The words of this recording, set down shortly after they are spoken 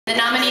The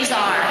nominees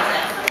are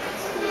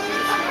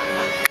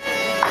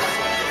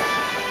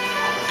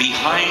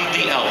Behind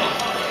the Album,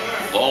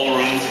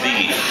 Ballroom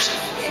Thieves,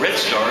 Red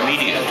Star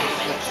Media.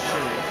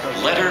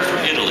 Letter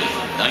from Italy,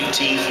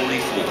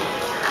 1944.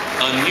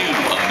 A New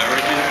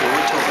American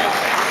Oratorio.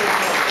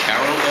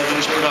 Carol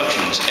Evans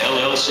Productions,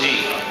 LLC.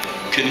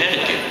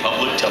 Connecticut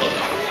Public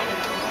Television.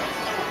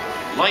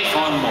 Life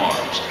on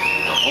Mars,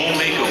 The Home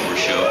Makeover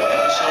Show,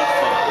 Episode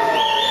 5.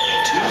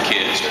 2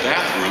 Kids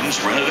Bathrooms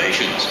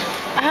Renovations.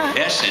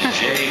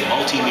 S&J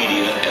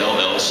Multimedia,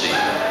 LLC.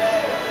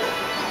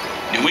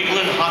 New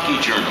England Hockey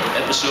Journal,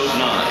 Episode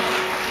 9.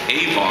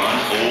 Avon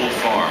Old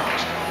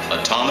Farms,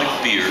 Atomic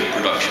Beard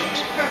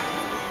Productions.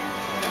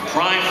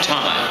 Prime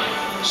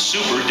Time,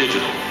 Super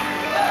Digital.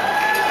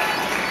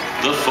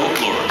 The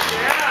Folklorist.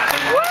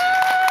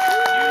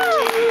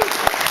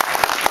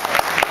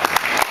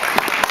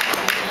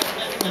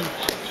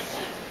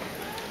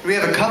 We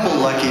have a couple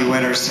lucky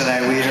winners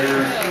tonight.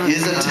 There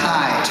is a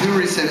tie. 2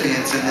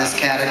 recipients in this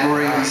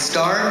category. We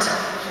start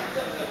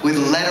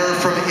with Letter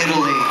from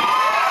Italy.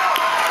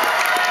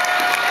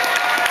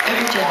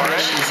 Every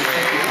generation is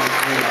affected by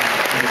war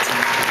and its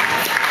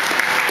aftermath.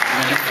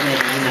 Letter from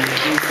Italy,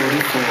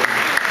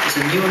 1944, is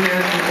a new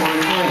American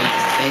oratorio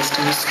based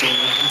on a story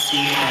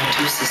conceived by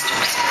 2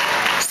 sisters,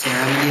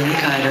 Sarah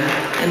Manili-Kiter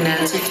and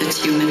Nancy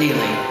Fitzhugh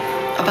Manili,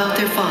 about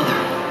their father,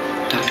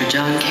 Dr.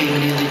 John K.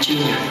 Manili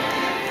Jr.,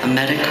 a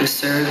medic who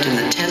served in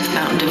the 10th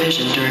Mountain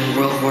Division during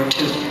World War II.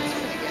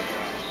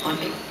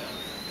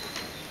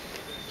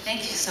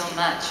 Thank you so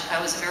much. I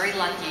was very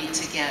lucky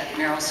to get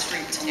Meryl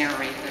Streep to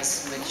narrate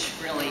this, which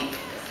really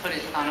put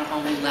it on a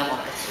whole new level.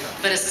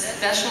 But a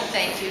special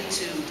thank you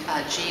to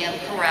GM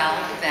Corral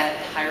that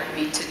hired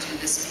me to do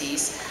this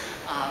piece,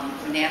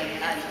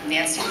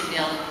 Nancy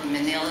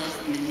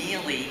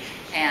Manili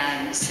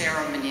and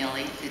Sarah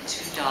Manili, the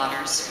 2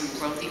 daughters who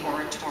wrote the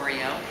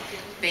oratorio,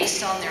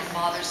 based on their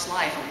father's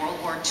life, a World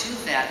War II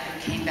vet who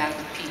came back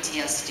with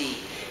PTSD.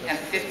 And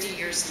 50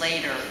 years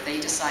later, they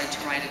decided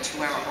to write a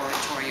 2-hour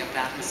oratorio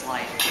about his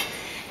life.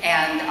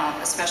 And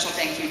a special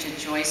thank you to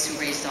Joyce, who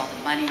raised all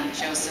the money,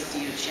 Joseph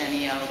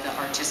DiEugenio, the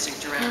artistic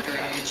director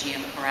of the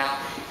GM Corral,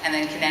 and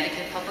then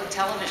Connecticut Public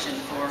Television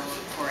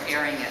for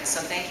airing it.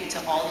 So thank you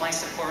to all my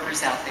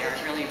supporters out there.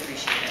 I really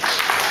appreciate it.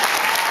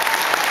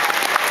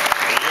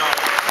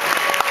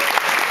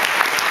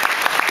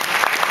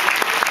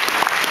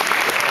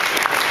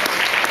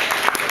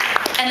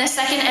 And the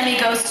second Emmy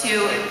goes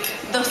to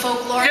The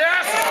Folklorist.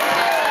 Yes!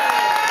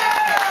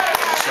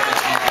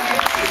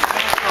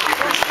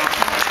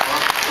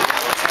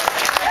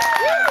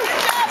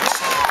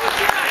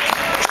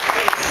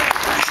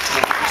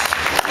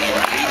 We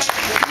engaged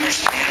in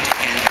fierce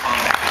hand-to-hand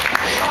combat.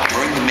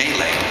 During the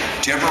melee,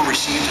 Deborah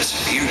received a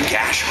severe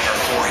gash on her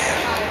forehead.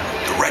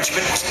 The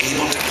regiment was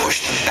able to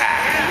push them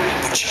back,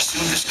 but she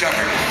soon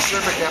discovered.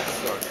 Terrific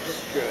episode. This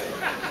is good.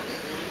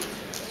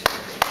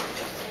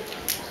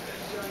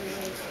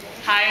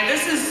 Hi,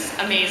 this is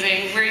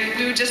amazing.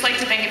 We would just like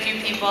to thank a few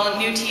people,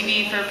 New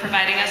TV for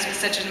providing us with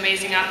such an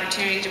amazing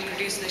opportunity to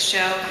produce this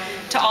show,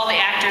 to all the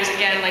actors,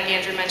 again, like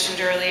Andrew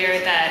mentioned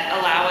earlier, that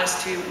allow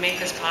us to make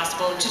this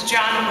possible, to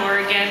John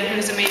Horrigan,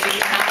 who's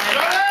amazing talent,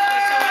 so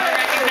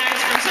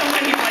recognized from so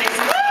many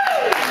places.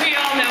 We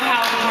all know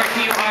how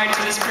important you are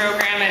to this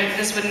program, and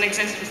this wouldn't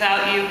exist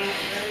without you.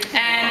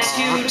 And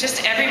to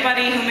just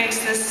everybody who makes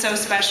this so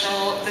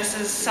special, this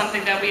is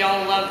something that we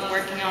all love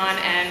working on,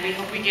 and we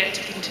hope we get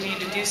to continue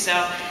to do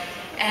so.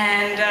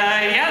 And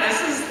yeah,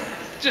 this is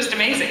just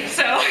amazing.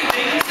 So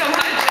thank you so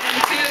much.